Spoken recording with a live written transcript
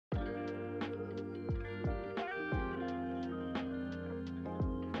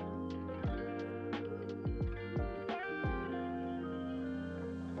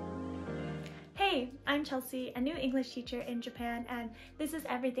Hey, I'm Chelsea, a new English teacher in Japan, and this is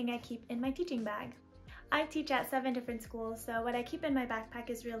everything I keep in my teaching bag. I teach at 7 different schools, so what I keep in my backpack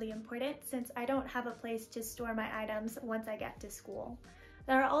is really important since I don't have a place to store my items once I get to school.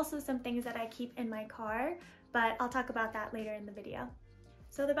 There are also some things that I keep in my car, but I'll talk about that later in the video.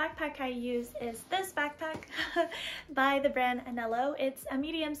 So the backpack I use is this backpack by the brand Anello. It's a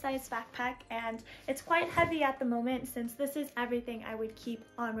medium-sized backpack and it's quite heavy at the moment since this is everything I would keep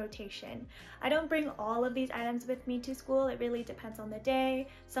on rotation. I don't bring all of these items with me to school. It really depends on the day.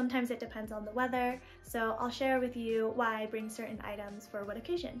 Sometimes it depends on the weather. So I'll share with you why I bring certain items for what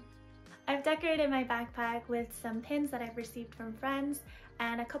occasion. I've decorated my backpack with some pins that I've received from friends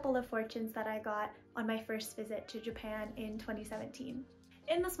and a couple of fortunes that I got on my first visit to Japan in 2017.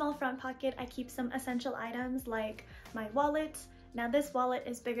 In the small front pocket, I keep some essential items like my wallet. Now this wallet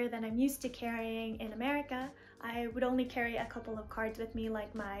is bigger than I'm used to carrying in America. I would only carry a couple of cards with me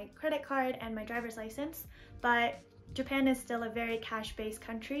like my credit card and my driver's license, but Japan is still a very cash-based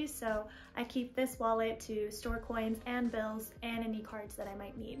country, so I keep this wallet to store coins and bills and any cards that I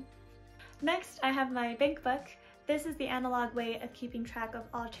might need. Next, I have my bank book. This is the analog way of keeping track of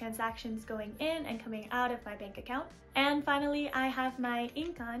all transactions going in and coming out of my bank account. And finally, I have my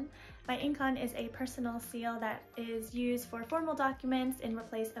Inkan. My Inkan is a personal seal that is used for formal documents in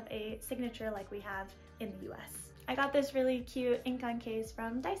replace of a signature like we have in the US. I got this really cute Inkan case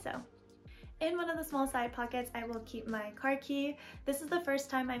from Daiso. In one of the small side pockets, I will keep my car key. This is the first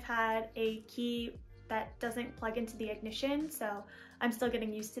time I've had a key that doesn't plug into the ignition, so I'm still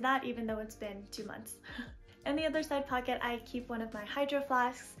getting used to that even though it's been 2 months. In the other side pocket, I keep one of my hydro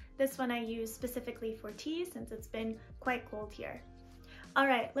flasks. This one I use specifically for tea since it's been quite cold here.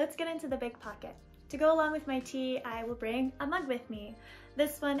 Alright, let's get into the big pocket. To go along with my tea, I will bring a mug with me.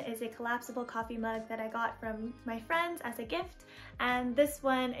 This one is a collapsible coffee mug that I got from my friends as a gift, and this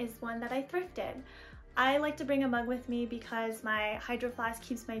one is one that I thrifted. I like to bring a mug with me because my hydro flask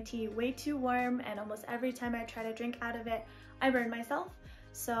keeps my tea way too warm, and almost every time I try to drink out of it, I burn myself.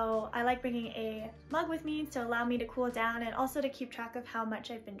 So I like bringing a mug with me to allow me to cool down and also to keep track of how much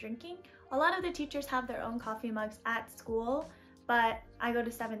I've been drinking. A lot of the teachers have their own coffee mugs at school, but I go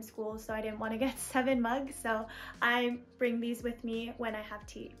to 7 schools, so I didn't want to get 7 mugs, so I bring these with me when I have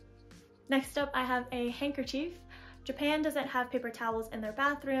tea. Next up, I have a handkerchief. Japan doesn't have paper towels in their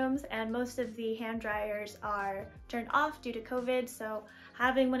bathrooms, and most of the hand dryers are turned off due to COVID, so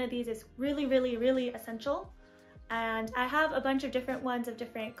having one of these is really essential. And I have a bunch of different ones of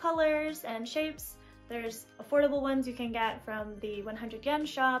different colors and shapes. There's affordable ones you can get from the 100 yen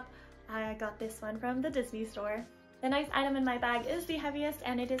shop. I got this one from the Disney store. The next item in my bag is the heaviest,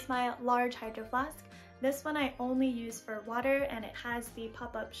 and it is my large hydro flask. This one I only use for water, and it has the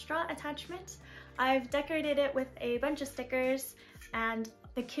pop-up straw attachment. I've decorated it with a bunch of stickers, and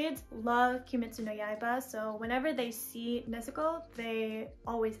the kids love Kimetsu no Yaiba, so whenever they see Nezuko, they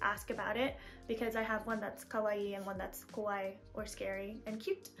always ask about it because I have one that's kawaii and one that's kawaii or scary and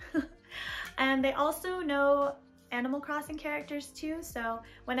cute. And they also know Animal Crossing characters too, so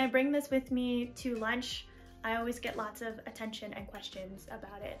when I bring this with me to lunch, I always get lots of attention and questions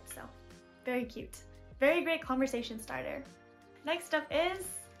about it, so very cute. Very great conversation starter. Next up is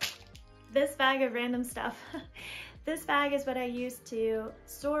this bag of random stuff. This bag is what I use to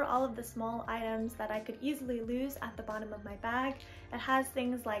store all of the small items that I could easily lose at the bottom of my bag. It has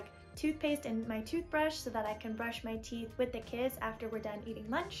things like toothpaste and my toothbrush so that I can brush my teeth with the kids after we're done eating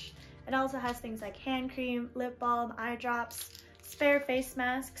lunch. It also has things like hand cream, lip balm, eye drops, spare face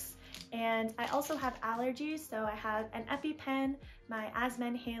masks, and I also have allergies, so I have an EpiPen, my asthma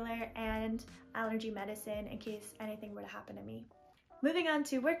inhaler, and allergy medicine in case anything were to happen to me. Moving on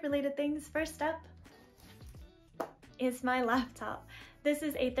to work-related things, first up is my laptop. This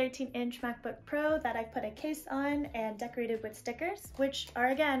is a 13-inch MacBook Pro that I put a case on and decorated with stickers, which are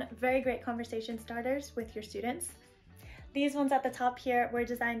again very great conversation starters with your students. These ones at the top here were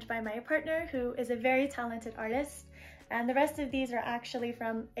designed by my partner, who is a very talented artist, and the rest of these are actually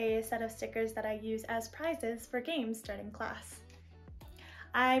from a set of stickers that I use as prizes for games during class.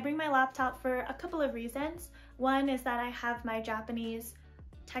 I bring my laptop for a couple of reasons. One is that I have my Japanese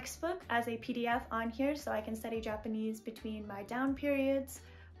textbook as a PDF on here so I can study Japanese between my down periods,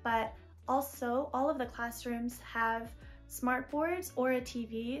 but also all of the classrooms have smart boards or a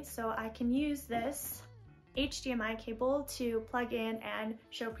TV, so I can use this HDMI cable to plug in and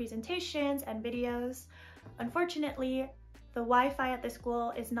show presentations and videos. Unfortunately, the Wi-Fi at the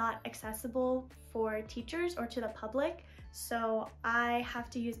school is not accessible for teachers or to the public, so I have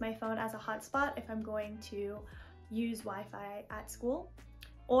to use my phone as a hotspot if I'm going to use Wi-Fi at school.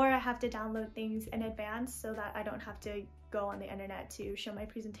 or I have to download things in advance so that I don't have to go on the internet to show my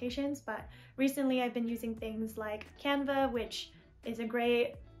presentations. But recently I've been using things like Canva, which is a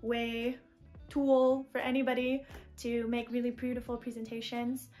great tool for anybody to make really beautiful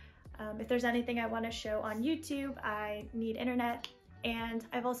presentations. If there's anything I want to show on YouTube, I need internet. And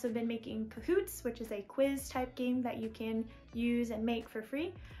I've also been making Kahoots, which is a quiz type game that you can use and make for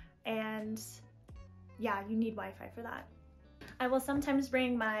free. And yeah, you need Wi-Fi for that. I will sometimes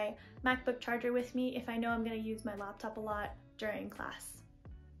bring my MacBook charger with me if I know I'm going to use my laptop a lot during class.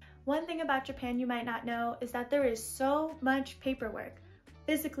 One thing about Japan you might not know is that there is so much paperwork,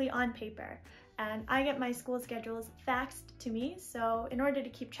 physically on paper, and I get my school schedules faxed to me, so in order to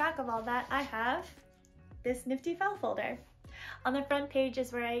keep track of all that, I have this nifty file folder. On the front page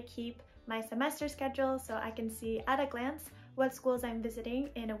is where I keep my semester schedule, so I can see at a glance what schools I'm visiting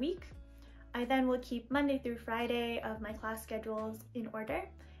in a week. I then will keep Monday through Friday of my class schedules in order,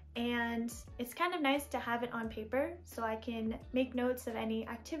 and it's kind of nice to have it on paper so I can make notes of any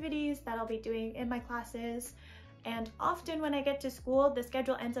activities that I'll be doing in my classes. And often when I get to school, the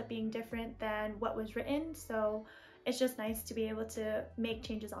schedule ends up being different than what was written, so it's just nice to be able to make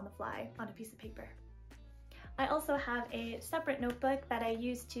changes on the fly on a piece of paper. I also have a separate notebook that I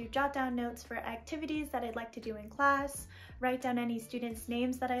use to jot down notes for activities that I'd like to do in class, write down any students'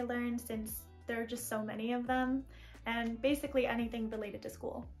 names that I learned since there are just so many of them, and basically anything related to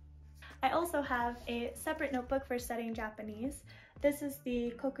school. I also have a separate notebook for studying Japanese. This is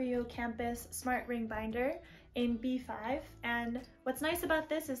the Kokuyo Campus Smart Ring Binder in B5, and what's nice about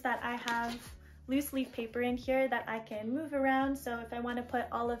this is that I have loose leaf paper in here that I can move around, so if I want to put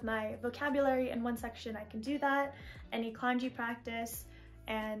all of my vocabulary in one section, I can do that, any kanji practice,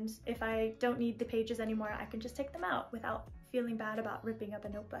 and if I don't need the pages anymore, I can just take them out without feeling bad about ripping up a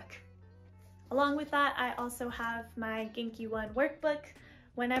notebook. Along with that, I also have my Genki 1 workbook.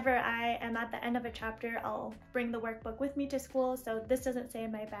 Whenever I am at the end of a chapter, I'll bring the workbook with me to school, so this doesn't stay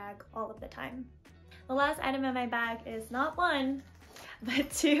in my bag all of the time. The last item in my bag is not one, but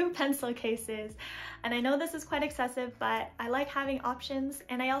 2 pencil cases. And I know this is quite excessive, but I like having options,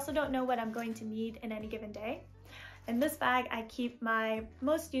 and I also don't know what I'm going to need in any given day. In this bag, I keep my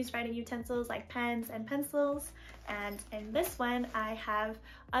most used writing utensils like pens and pencils, and in this one, I have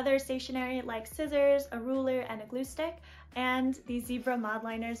other stationery like scissors, a ruler, and a glue stick, and these zebra mod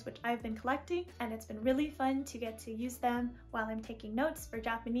liners, which I've been collecting, and it's been really fun to get to use them while I'm taking notes for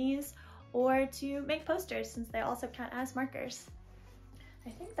Japanese or to make posters, since they also count as markers. I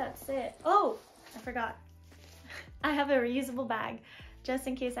think that's it. Oh, I forgot. I have a reusable bag, just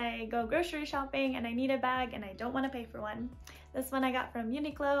in case I go grocery shopping and I need a bag and I don't want to pay for one. This one I got from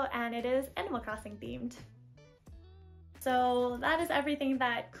Uniqlo, and it is Animal Crossing themed. So that is everything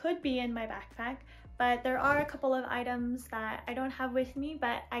that could be in my backpack, but there are a couple of items that I don't have with me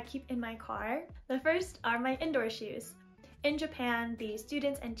but I keep in my car. The first are my indoor shoes. In Japan, the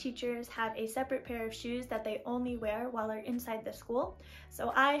students and teachers have a separate pair of shoes that they only wear while they're inside the school.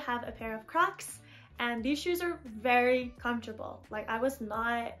 So I have a pair of Crocs, and these shoes are very comfortable. Like, I was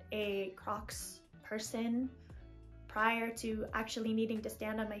not a Crocs person prior to actually needing to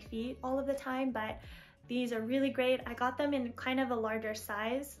stand on my feet all of the time, but these are really great. I got them in kind of a larger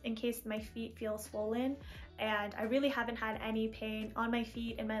size in case my feet feel swollen, and I really haven't had any pain on my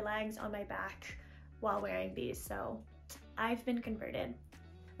feet, in my legs, on my back while wearing these, so I've been converted.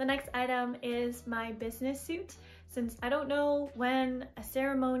 The next item is my business suit. Since I don't know when a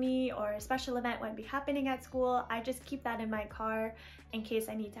ceremony or a special event might be happening at school, I just keep that in my car in case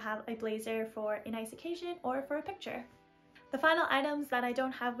I need to have a blazer for a nice occasion or for a picture. The final items that I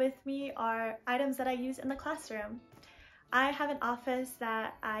don't have with me are items that I use in the classroom. I have an office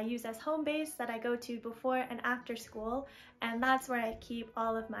that I use as home base that I go to before and after school, and that's where I keep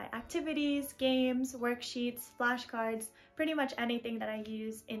all of my activities, games, worksheets, flashcards, pretty much anything that I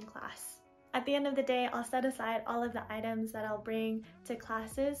use in class. At the end of the day, I'll set aside all of the items that I'll bring to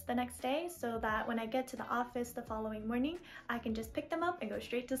classes the next day so that when I get to the office the following morning, I can just pick them up and go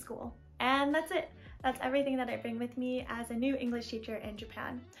straight to school. And that's it. That's everything that I bring with me as a new English teacher in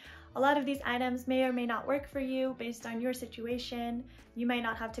Japan. A lot of these items may or may not work for you based on your situation. You might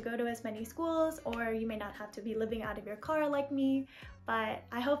not have to go to as many schools, or you may not have to be living out of your car like me, but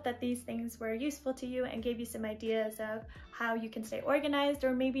I hope that these things were useful to you and gave you some ideas of how you can stay organized,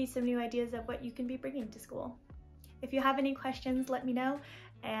 or maybe some new ideas of what you can be bringing to school. If you have any questions, let me know,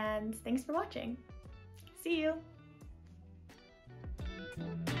 and thanks for watching. See you!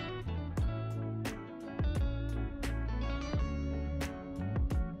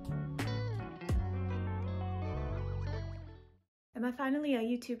 Am I finally a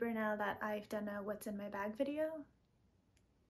YouTuber now that I've done a what's in my bag video?